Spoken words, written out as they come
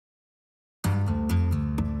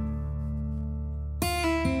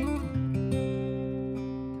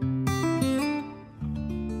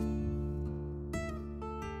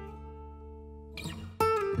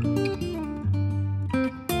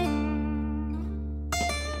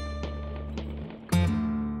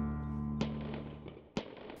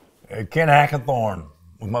Ken Hackathorn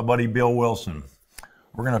with my buddy Bill Wilson.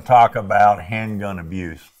 We're going to talk about handgun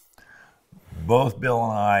abuse. Both Bill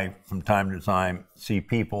and I, from time to time, see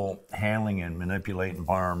people handling and manipulating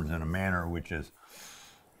firearms in a manner which is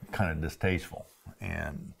kind of distasteful.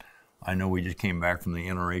 And I know we just came back from the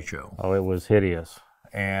NRA show. Oh, it was hideous.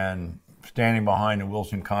 And standing behind the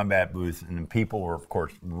Wilson combat booth, and the people were, of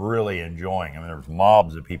course, really enjoying. I mean, there was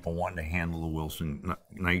mobs of people wanting to handle the Wilson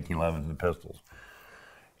 1911s and pistols.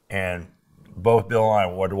 And both Bill and I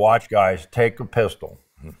would watch guys take a pistol,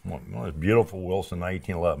 one of those beautiful Wilson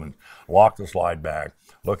 1911s, lock the slide back,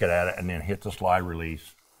 look at it, and then hit the slide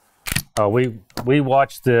release. We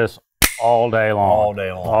watched this all day long. All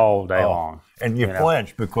day long. All day long. And you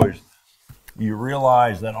flinch because you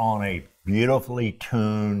realize that on a beautifully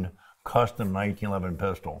tuned custom 1911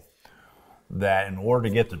 pistol, that in order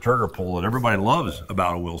to get the trigger pull that everybody loves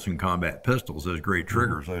about a Wilson combat pistols, those great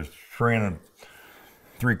triggers, those 3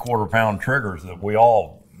 3/4 pound triggers that we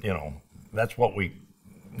all, that's what we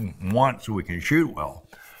want so we can shoot well.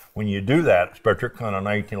 When you do that, especially on a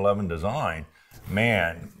 1911 design,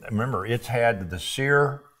 man, remember it's had the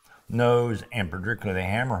sear nose and particularly the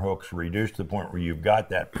hammer hooks reduced to the point where you've got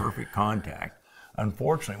that perfect contact.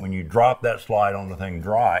 Unfortunately, when you drop that slide on the thing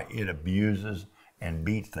dry, it abuses and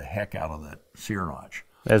beats the heck out of that sear notch.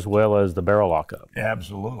 As well as the barrel lockup.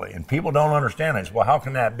 Absolutely. And people don't understand it. Well, how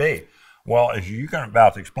can that be? Well, as you're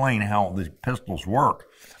about to explain how these pistols work,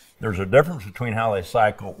 there's a difference between how they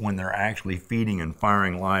cycle when they're actually feeding and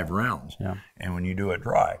firing live rounds and when you do it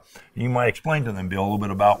dry. You might explain to them, Bill, a little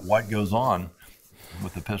bit about what goes on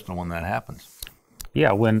with the pistol when that happens.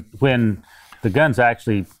 Yeah, when the gun's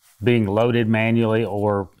actually being loaded manually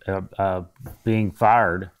or being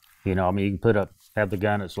fired, you can have the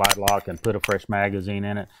gun at slide lock and put a fresh magazine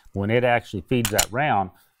in it. When it actually feeds that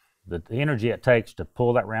round, the energy it takes to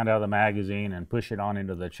pull that round out of the magazine and push it on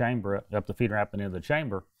into the chamber, up the feed ramp and into the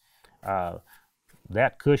chamber,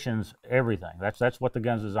 that cushions everything. That's what the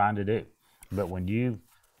gun's designed to do. But when you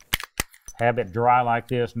have it dry like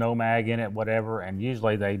this, no mag in it, whatever, and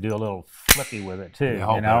usually they do a little flippy with it too,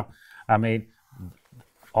 I mean,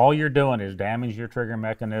 all you're doing is damage your trigger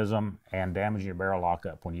mechanism and damage your barrel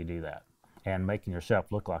lockup when you do that, and making yourself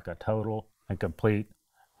look like a total and complete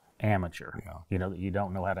amateur. That you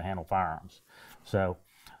don't know how to handle firearms. So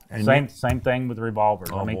same thing with revolvers.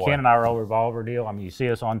 Ken and I are all revolver deal. I mean, you see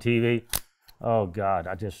us on TV. Oh God,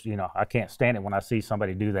 I just I can't stand it when I see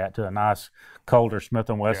somebody do that to a nice colder Smith &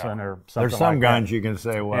 Wesson or something. There's some like guns that. You can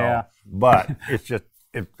say, but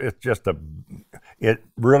it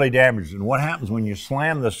really damages. And what happens when you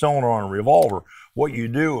slam the cylinder on a revolver? What you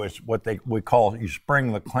do is what we call you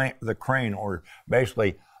spring the crane, or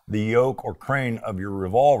basically the yoke or crane of your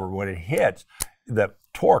revolver. When it hits, the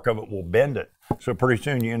torque of it will bend it. So pretty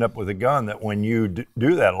soon you end up with a gun that when you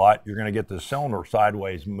do that a lot, you're going to get the cylinder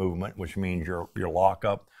sideways movement, which means your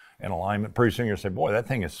lockup and alignment. Pretty soon you'll say, boy, that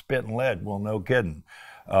thing is spitting lead. Well, no kidding.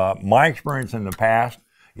 My experience in the past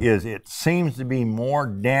is it seems to be more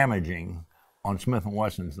damaging on Smith &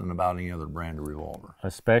 Wessons than about any other brand of revolver.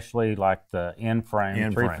 Especially like the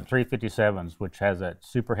in-frame 357s, which has that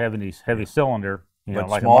super heavy cylinder. But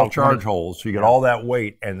like small charge holes, so you get all that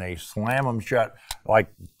weight, and they slam them shut like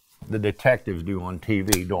the detectives do on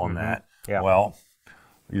TV doing that. Yeah. Well,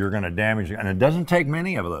 you're going to damage it, and it doesn't take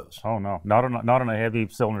many of those. Oh no, not on a heavy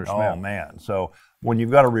cylinder smell. Oh man! So when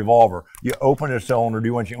you've got a revolver, you open a cylinder.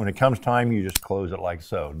 When it comes time, you just close it like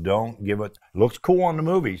so. Don't give it. Looks cool on the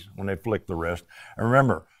movies when they flick the wrist. And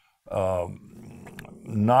remember,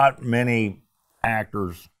 not many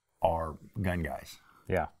actors are gun guys.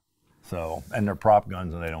 Yeah. So, and they're prop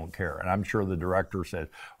guns and they don't care. And I'm sure the director said,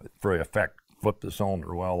 for effect, flip the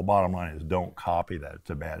cylinder. Well, the bottom line is don't copy that. It's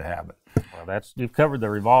a bad habit. Well, you've covered the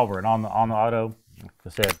revolver, and on the auto, like I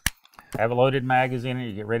said, have a loaded magazine.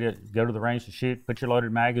 You get ready to go to the range to shoot. Put your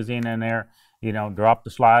loaded magazine in there. Drop the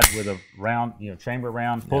slide with a round, chamber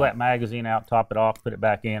round. Pull that magazine out, top it off, put it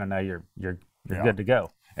back in, and now you're good to go.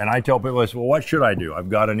 And I tell people, I say, well, what should I do? I've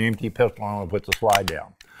got an empty pistol. I'm going to put the slide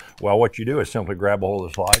down. Well, what you do is simply grab a hold of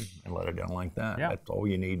the slide and let it down like that. Yeah. That's all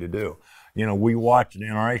you need to do. We watched an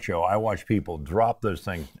NRA show. I watched people drop those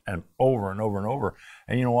things and over and over and over.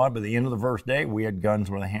 And you know what? By the end of the first day, we had guns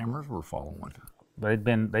where the hammers were following. They'd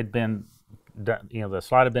been, the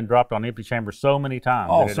slide had been dropped on empty chamber so many times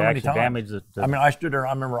that so it many actually damaged the. I mean, I stood there.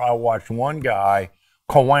 I remember I watched one guy,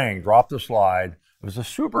 Kawang, drop the slide. It was a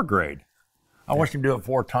super grade. I watched him do it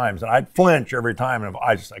 4 times, and I'd flinch every time, and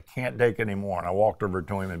I can't take it anymore. And I walked over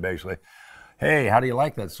to him and basically, hey, how do you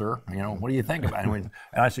like that, sir? What do you think about it? And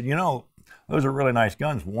I said, those are really nice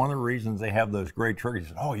guns. One of the reasons they have those great triggers. He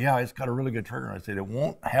said, oh yeah, it's got a really good trigger. And I said, it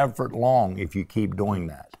won't have for long if you keep doing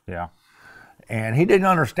that. Yeah. And he didn't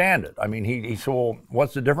understand it. I mean, he said, well,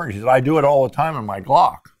 what's the difference? He said, I do it all the time in my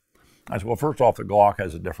Glock. I said, well, first off, the Glock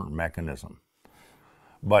has a different mechanism.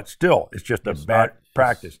 But still, it's just a bad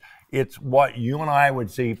practice. It's what you and I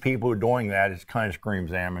would see people doing that. It kind of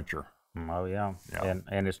screams amateur. Oh yeah,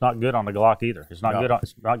 and it's not good on the Glock either. It's not good on.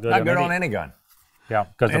 It's not good. On any gun. Yeah,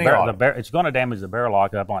 because it's going to damage the barrel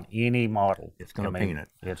lock up on any model. It's going to peen it.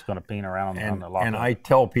 It's going to peen around on the lock. And I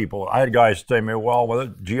tell people, I had guys say to me, well,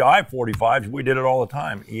 with the GI 45s, we did it all the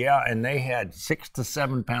time. Yeah, and they had 6 to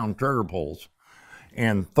 7 pound trigger pulls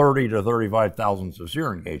and 30 to 35 thousandths of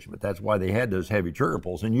sear engagement. That's why they had those heavy trigger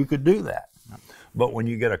pulls, and you could do that. But when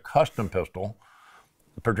you get a custom pistol,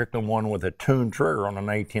 particularly one with a tuned trigger on an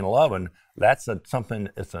 1811, that's something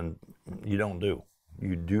you don't do.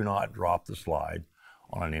 You do not drop the slide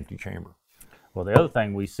on an empty chamber. Well, the other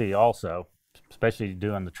thing we see also, especially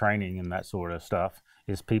doing the training and that sort of stuff,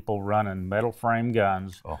 is people running metal frame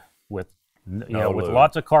guns with with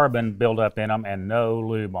lots of carbon buildup in them and no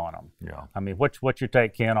lube on them. Yeah. I mean, what's your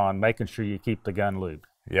take, Ken, on making sure you keep the gun lubed?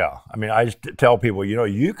 Yeah. I mean, I just tell people,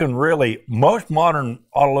 you can really, most modern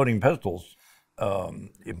auto-loading pistols,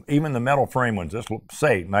 even the metal frame ones, let's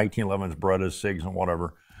say 1911s, Berettas, SIGs, and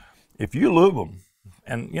whatever, if you lube them,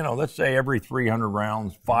 and let's say every 300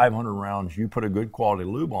 rounds, 500 rounds, you put a good quality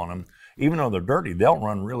lube on them, even though they're dirty, they'll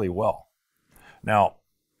run really well. Now,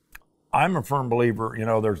 I'm a firm believer,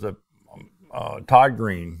 there's a Todd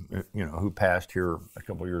Green, who passed here a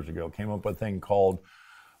couple of years ago, came up with a thing called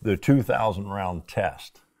the 2,000 round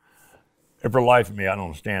test. And for the life of me, I don't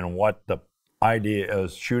understand what the idea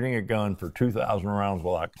is, shooting a gun for 2,000 rounds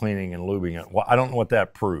without cleaning and lubing it. Well, I don't know what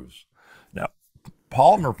that proves. Now,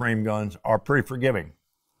 polymer frame guns are pretty forgiving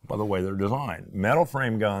by the way they're designed. Metal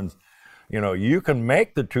frame guns, you can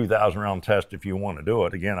make the 2,000 round test if you want to do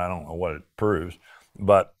it. Again, I don't know what it proves,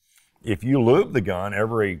 but if you lube the gun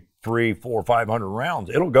every 300, 400, 500 rounds,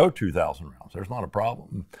 it'll go 2,000 rounds. There's not a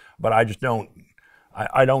problem. But I just don't,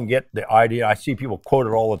 I don't get the idea. I see people quote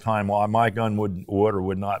it all the time. Well, my gun would or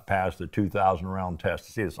would not pass the 2,000 round test.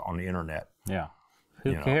 I see this on the internet. Yeah.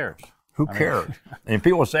 Who cares? Who cares? And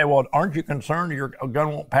people say, well, aren't you concerned your gun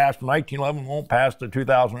won't pass, 1911 won't pass the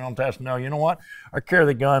 2,000 round test? No, you know what? I carry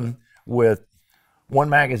the gun with 1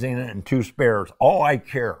 magazine in it and 2 spares. All I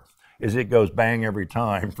care is it goes bang every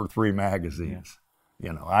time for 3 magazines.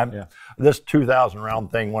 This 2,000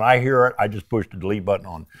 round thing, when I hear it, I just push the delete button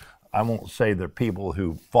on. I won't say the people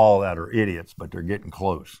who follow that are idiots, but they're getting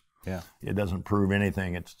close. Yeah. It doesn't prove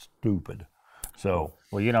anything. It's stupid. So.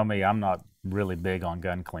 Well, you know me, I'm not really big on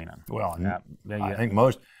gun cleaning. Well, I think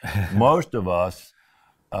most of us,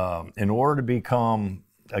 in order to become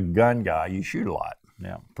a gun guy, you shoot a lot.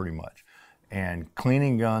 Yeah. Pretty much. And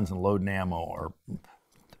cleaning guns and loading ammo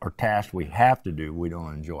are tasks we have to do. We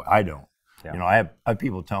don't enjoy. I don't. Yeah. I have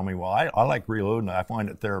people tell me, well, I like reloading. I find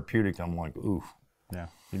it therapeutic. I'm like, oof. Yeah,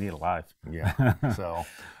 you need a life. Yeah. So,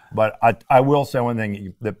 but I will say one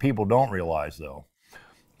thing that people don't realize, though.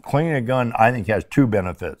 Cleaning a gun, I think, has 2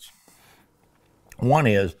 benefits. One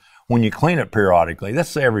is when you clean it periodically, let's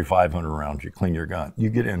say every 500 rounds you clean your gun, you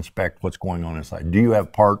get to inspect what's going on inside. Do you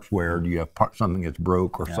have parts wear? Do you have something that's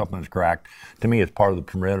broke or something that's cracked? To me, it's part of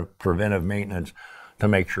the preventive maintenance to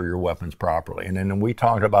make sure your weapon's properly. And then we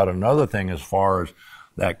talked about another thing as far as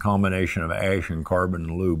that combination of ash and carbon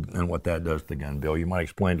and lube and what that does to the gun. Bill, you might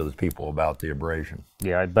explain to the people about the abrasion.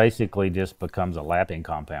 Yeah, it basically just becomes a lapping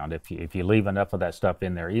compound. If you leave enough of that stuff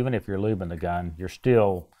in there, even if you're lubing the gun, you're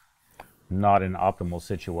still not in an optimal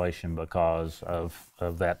situation because of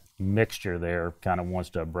that mixture there kind of wants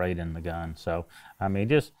to abrade in the gun. So,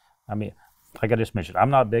 like I just mentioned, I'm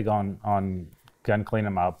not big on gun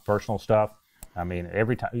cleaning my personal stuff. I mean,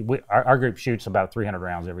 every time our group shoots about 300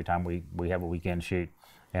 rounds every time we have a weekend shoot,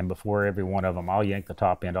 and before every one of them, I'll yank the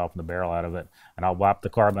top end off the barrel out of it, and I'll wipe the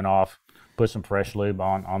carbon off, put some fresh lube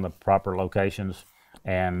on the proper locations,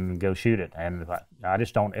 and go shoot it. And I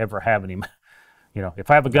just don't ever have any, if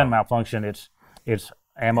I have a gun malfunction, it's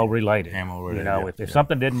ammo related. Ammo related. If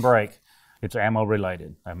something didn't break, it's ammo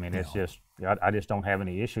related. I mean, it's just I just don't have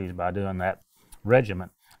any issues by doing that regimen,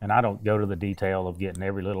 and I don't go to the detail of getting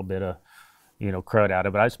every little bit of crud out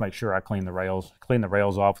of it. I just make sure I clean the rails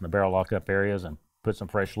off in the barrel lockup areas and put some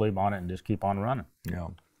fresh lube on it and just keep on running. Yeah.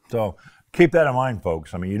 So keep that in mind,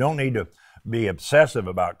 folks. I mean, you don't need to be obsessive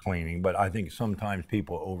about cleaning, but I think sometimes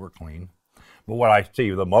people over clean. But what I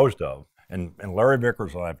see the most of, and Larry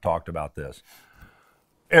Vickers and I have talked about this,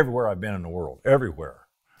 everywhere I've been in the world, everywhere,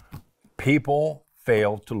 people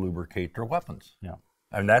fail to lubricate their weapons. Yeah.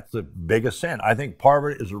 And that's the biggest sin. I think part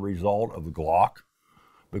of it is a result of the Glock,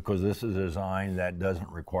 because this is a design that doesn't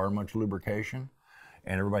require much lubrication.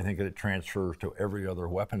 And everybody thinks that it transfers to every other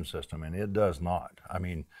weapon system, and it does not. I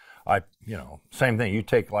mean, same thing. You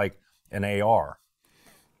take like an AR,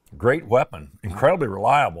 great weapon, incredibly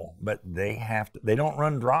reliable, but they don't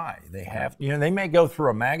run dry. They may go through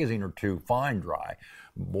a magazine or two fine dry.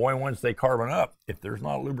 Boy, once they carbon up, if there's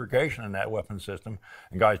not lubrication in that weapon system,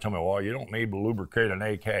 and guys tell me, well, you don't need to lubricate an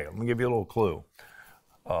AK. Let me give you a little clue.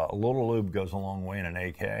 A little lube goes a long way in an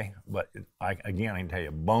AK, but I can tell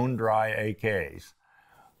you, bone dry AKs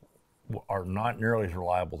are not nearly as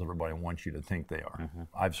reliable as everybody wants you to think they are.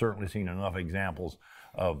 I've certainly seen enough examples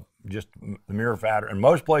of just the mere fact, and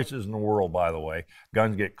most places in the world, by the way,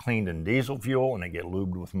 guns get cleaned in diesel fuel and they get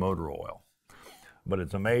lubed with motor oil. But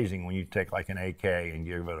it's amazing when you take like an AK and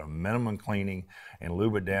give it a minimum cleaning and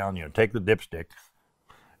lube it down, take the dipstick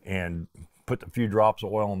and put a few drops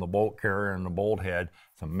of oil in the bolt carrier and the bolt head.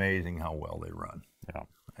 It's amazing how well they run. Yeah.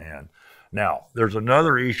 And now there's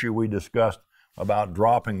another issue we discussed about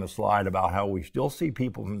dropping the slide, about how we still see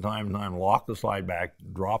people from time to time lock the slide back,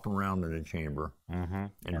 drop around in the chamber,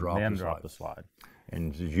 and drop the slide.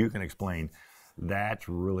 And as you can explain, that's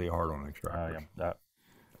really hard on extractors.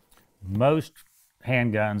 Most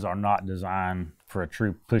handguns are not designed for a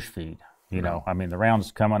true push feed. I mean, the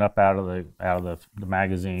rounds coming up out of the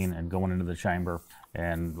magazine and going into the chamber,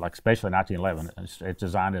 and like especially 1911, it's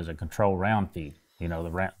designed as a control round feed.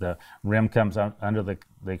 The rim comes under the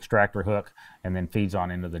extractor hook and then feeds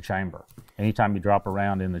on into the chamber. Anytime you drop a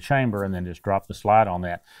round in the chamber and then just drop the slide on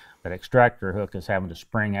that extractor hook is having to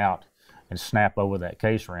spring out and snap over that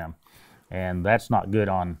case rim, and that's not good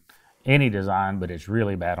on any design, but it's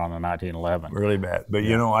really bad on a 1911. Really bad. But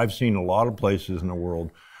I've seen a lot of places in the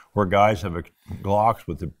world where guys have Glocks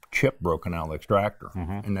with the chip broken out of the extractor,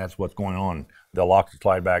 and that's what's going on. They'll lock the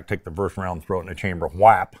slide back, take the first round, throw it in the chamber,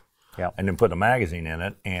 whap, and then put a magazine in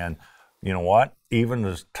it. And you know what? Even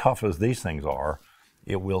as tough as these things are,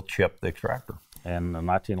 it will chip the extractor. And the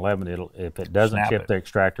 1911, if it doesn't chip the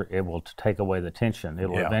extractor, it will take away the tension.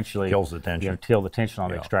 It'll eventually kills the tension. Kill the tension on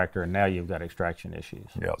the extractor, and now you've got extraction issues.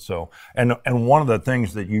 Yeah. So, and one of the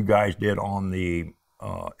things that you guys did on the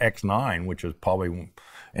X9, which is probably,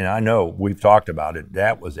 and I know we've talked about it,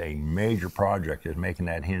 that was a major project, is making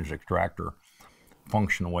that hinged extractor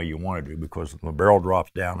function the way you want to do, because the barrel drops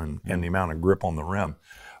down and the amount of grip on the rim.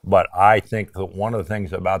 But I think that one of the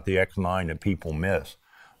things about the X9 that people miss,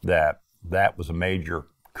 that was a major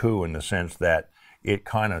coup in the sense that it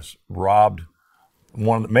kind of robbed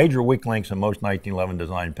one of the major weak links in most 1911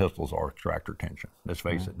 design pistols are extractor tension. Let's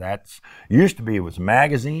face it. That's used to be, it was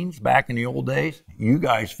magazines back in the old days. You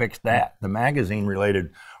guys fixed that. The magazine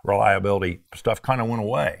related reliability stuff kind of went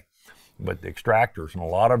away, but the extractors, and a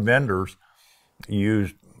lot of vendors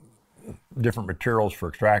used different materials for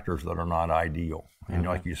extractors that are not ideal. And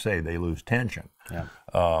like you say, they lose tension.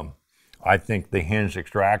 I think the hinged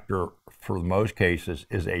extractor, for most cases,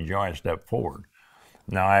 is a giant step forward.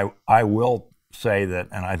 Now, I will say that,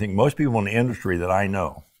 and I think most people in the industry that I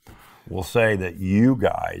know will say that you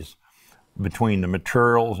guys, between the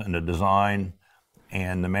materials and the design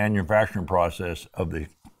and the manufacturing process of the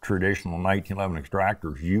traditional 1911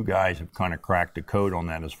 extractors, you guys have kind of cracked the code on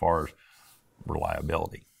that as far as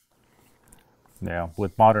reliability. Yeah,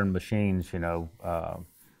 with modern machines,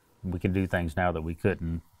 we can do things now that we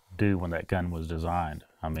couldn't do when that gun was designed.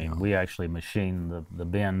 I mean, we actually machine the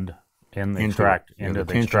bend in the into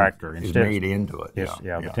the extractor. It's made into it.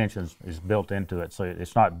 The tension is built into it, so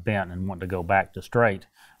it's not bent and wanting to go back to straight.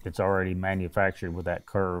 It's already manufactured with that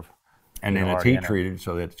curve. And then it's heat treated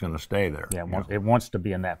so that it's going to stay there. It wants to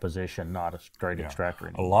be in that position, not a straight extractor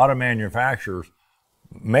anymore. A lot of manufacturers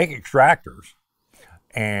make extractors,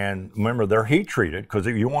 and remember, they're heat treated because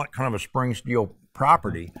if you want kind of a spring steel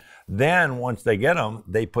property, then once they get them,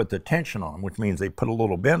 they put the tension on them, which means they put a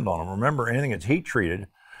little bend on them. Remember, anything that's heat treated,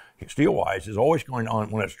 steel-wise, is always going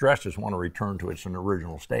on, when it's stressed, just want to return to its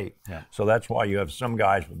original state. So that's why you have some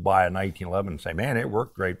guys who buy a 1911 and say, man, it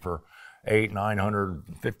worked great for 800, 900,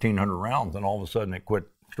 1,500 rounds, and all of a sudden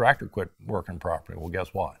extractor quit working properly. Well, guess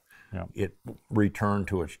what? It returned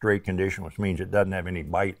to its straight condition, which means it doesn't have any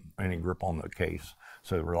bite, any grip on the case.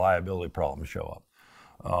 So the reliability problems show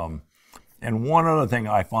up. And one other thing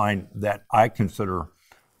I find that I consider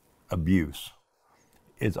abuse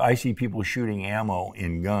is I see people shooting ammo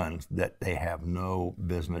in guns that they have no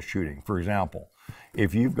business shooting. For example,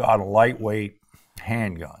 if you've got a lightweight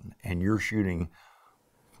handgun and you're shooting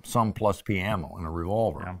some plus P ammo in a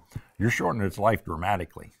revolver, you're shortening its life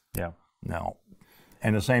dramatically. Now,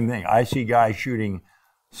 and the same thing, I see guys shooting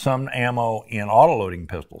some ammo in auto-loading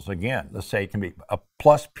pistols. Again, let's say it can be a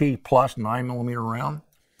plus P plus 9mm round.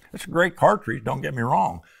 It's a great cartridge, don't get me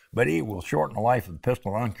wrong, but it will shorten the life of the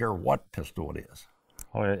pistol. I don't care what pistol it is.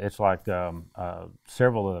 Well, it's like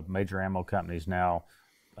several of the major ammo companies now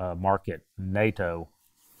market NATO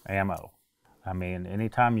ammo. I mean,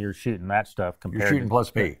 anytime you're shooting that stuff, You're shooting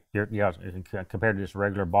plus P. Compared to just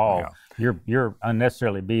regular ball, you're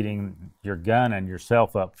unnecessarily beating your gun and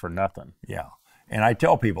yourself up for nothing. Yeah, and I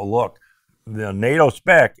tell people, look, the NATO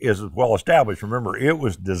spec is well established. Remember, it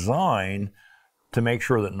was designed to make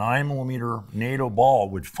sure that 9mm NATO ball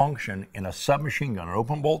would function in a submachine gun, an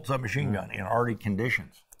open bolt submachine gun in Arctic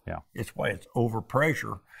conditions. Yeah, it's why it's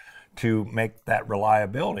overpressure to make that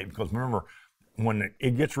reliability. Because remember, when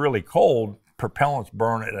it gets really cold, propellants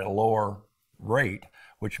burn at a lower rate,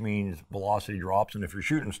 which means velocity drops. And if you're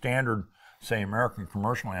shooting standard, say, American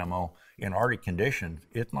commercial ammo in Arctic conditions,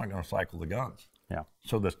 it's not going to cycle the guns. Yeah.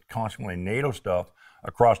 So this constantly NATO stuff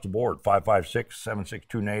across the board, 5.56,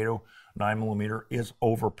 7.62 NATO, 9mm is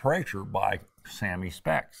overpressure by SAMI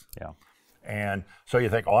specs. Yeah. And so you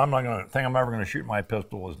think, oh, I'm not going to think I'm ever going to shoot my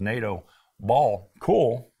pistol as NATO ball.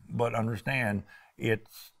 Cool, but understand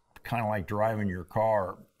it's kind of like driving your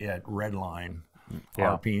car at red line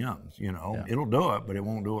RPMs. You know, it'll do it, but it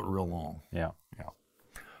won't do it real long. Yeah. Yeah.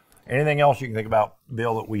 Anything else you can think about,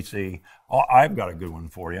 Bill, that we see? Oh, I've got a good one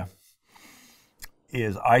for you.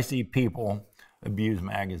 Is I see people abuse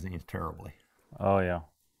magazines terribly. Oh yeah.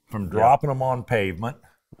 From dropping them on pavement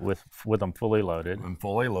with them fully loaded. And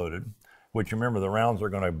fully loaded, which remember the rounds are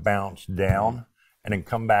going to bounce down and then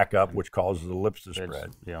come back up, which causes the lips to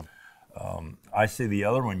spread. Yeah. I see the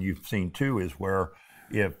other one you've seen too is where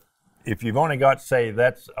if you've only got, say,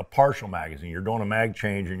 that's a partial magazine, you're doing a mag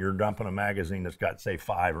change and you're dumping a magazine that's got, say,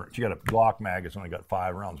 5, or you got a Glock mag that's only got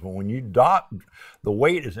 5 rounds. Well, when you dot, the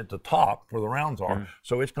weight is at the top where the rounds are,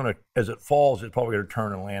 so it's going to, as it falls, it's probably going to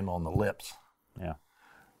turn and land on the lips. Yeah.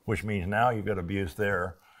 Which means now you've got abuse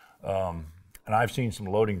there. And I've seen some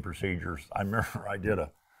loading procedures. I remember I did a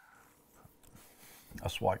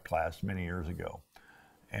SWAT class many years ago.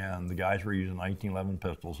 And the guys were using 1911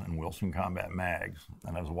 pistols and Wilson Combat mags.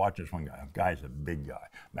 And I was watching this one guy. The guy's a big guy.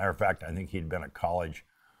 Matter of fact, I think he'd been a college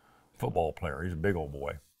football player. He's a big old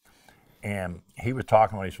boy. And he was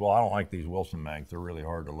talking about, he said, well, I don't like these Wilson mags. They're really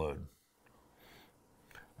hard to load.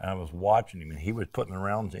 And I was watching him, and he was putting the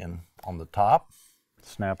rounds in on the top.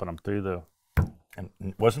 Snapping them through the... And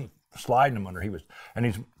wasn't sliding them under. And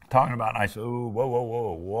he's talking about, and I said, oh, whoa, whoa,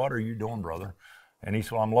 whoa, what are you doing, brother? And he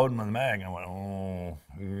said, well, I'm loading my mag. And I went, oh,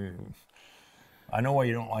 I know why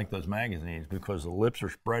you don't like those magazines, because the lips are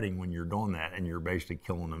spreading when you're doing that, and you're basically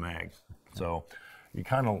killing the mags. So you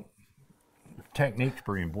kind of, technique's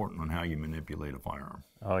pretty important on how you manipulate a firearm.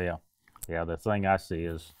 Oh, yeah. Yeah, the thing I see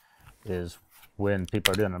is when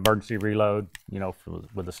people are doing an emergency reload, you know,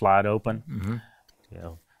 with the slide open, you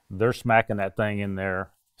know, they're smacking that thing in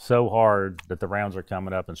there so hard that the rounds are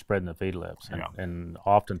coming up and spreading the feed lips, and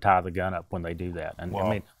often tie the gun up when they do that. And I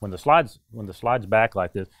mean, when the slide's back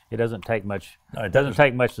like this, it doesn't take much. No, it doesn't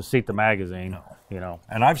take much to seat the magazine. No. You know.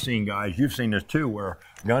 And I've seen guys, you've seen this too, where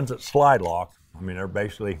guns that slide lock. I mean, they're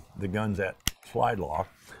basically the guns that slide lock.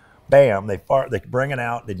 Bam, they bring it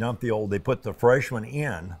out, they dump the old, they put the fresh one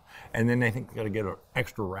in, and then they think they got to get an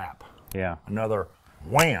extra wrap. Yeah. Another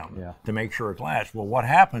wham to make sure it lasts. Well, what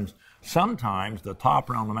happens? Sometimes the top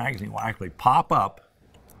round of the magazine will actually pop up.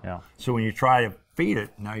 Yeah. So when you try to feed it,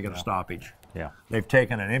 now you got a stoppage. Yeah. They've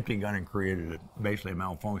taken an empty gun and created basically a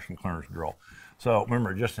malfunction clearance drill. So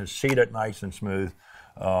remember, just to seat it nice and smooth.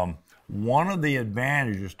 One of the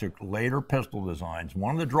advantages to later pistol designs,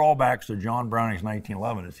 one of the drawbacks to John Browning's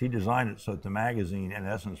 1911 is he designed it so that the magazine, in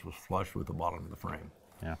essence, was flush with the bottom of the frame.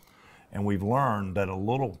 Yeah. And we've learned that a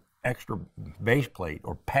little extra base plate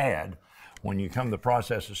or pad, when you come to the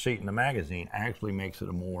process of seating the magazine, actually makes it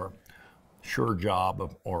a more sure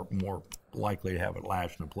job or more likely to have it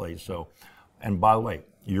latched in place. So, and by the way,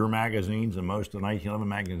 your magazines and most of the 1911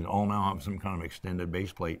 magazines all now have some kind of extended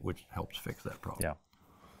base plate, which helps fix that problem. Yeah.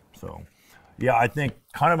 So, yeah, I think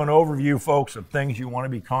kind of an overview, folks, of things you want to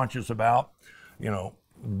be conscious about. You know,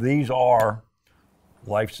 these are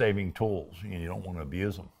life-saving tools, and you don't want to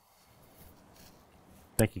abuse them.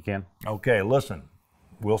 Thank you, Ken. Okay, listen,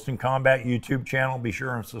 Wilson Combat YouTube channel, be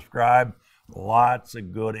sure and subscribe. Lots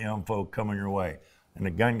of good info coming your way. And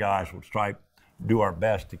the gun guys will try to do our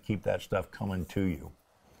best to keep that stuff coming to you.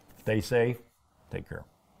 Stay safe. Take care.